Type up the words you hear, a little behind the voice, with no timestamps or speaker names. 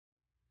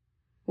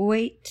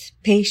Wait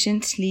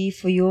patiently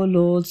for your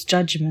Lord's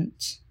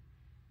judgment.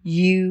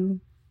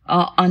 You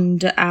are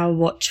under our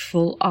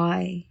watchful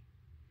eye.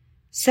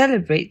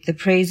 Celebrate the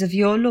praise of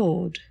your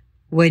Lord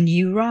when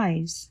you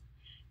rise.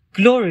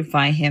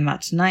 Glorify him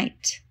at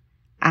night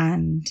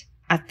and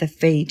at the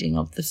fading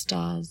of the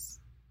stars.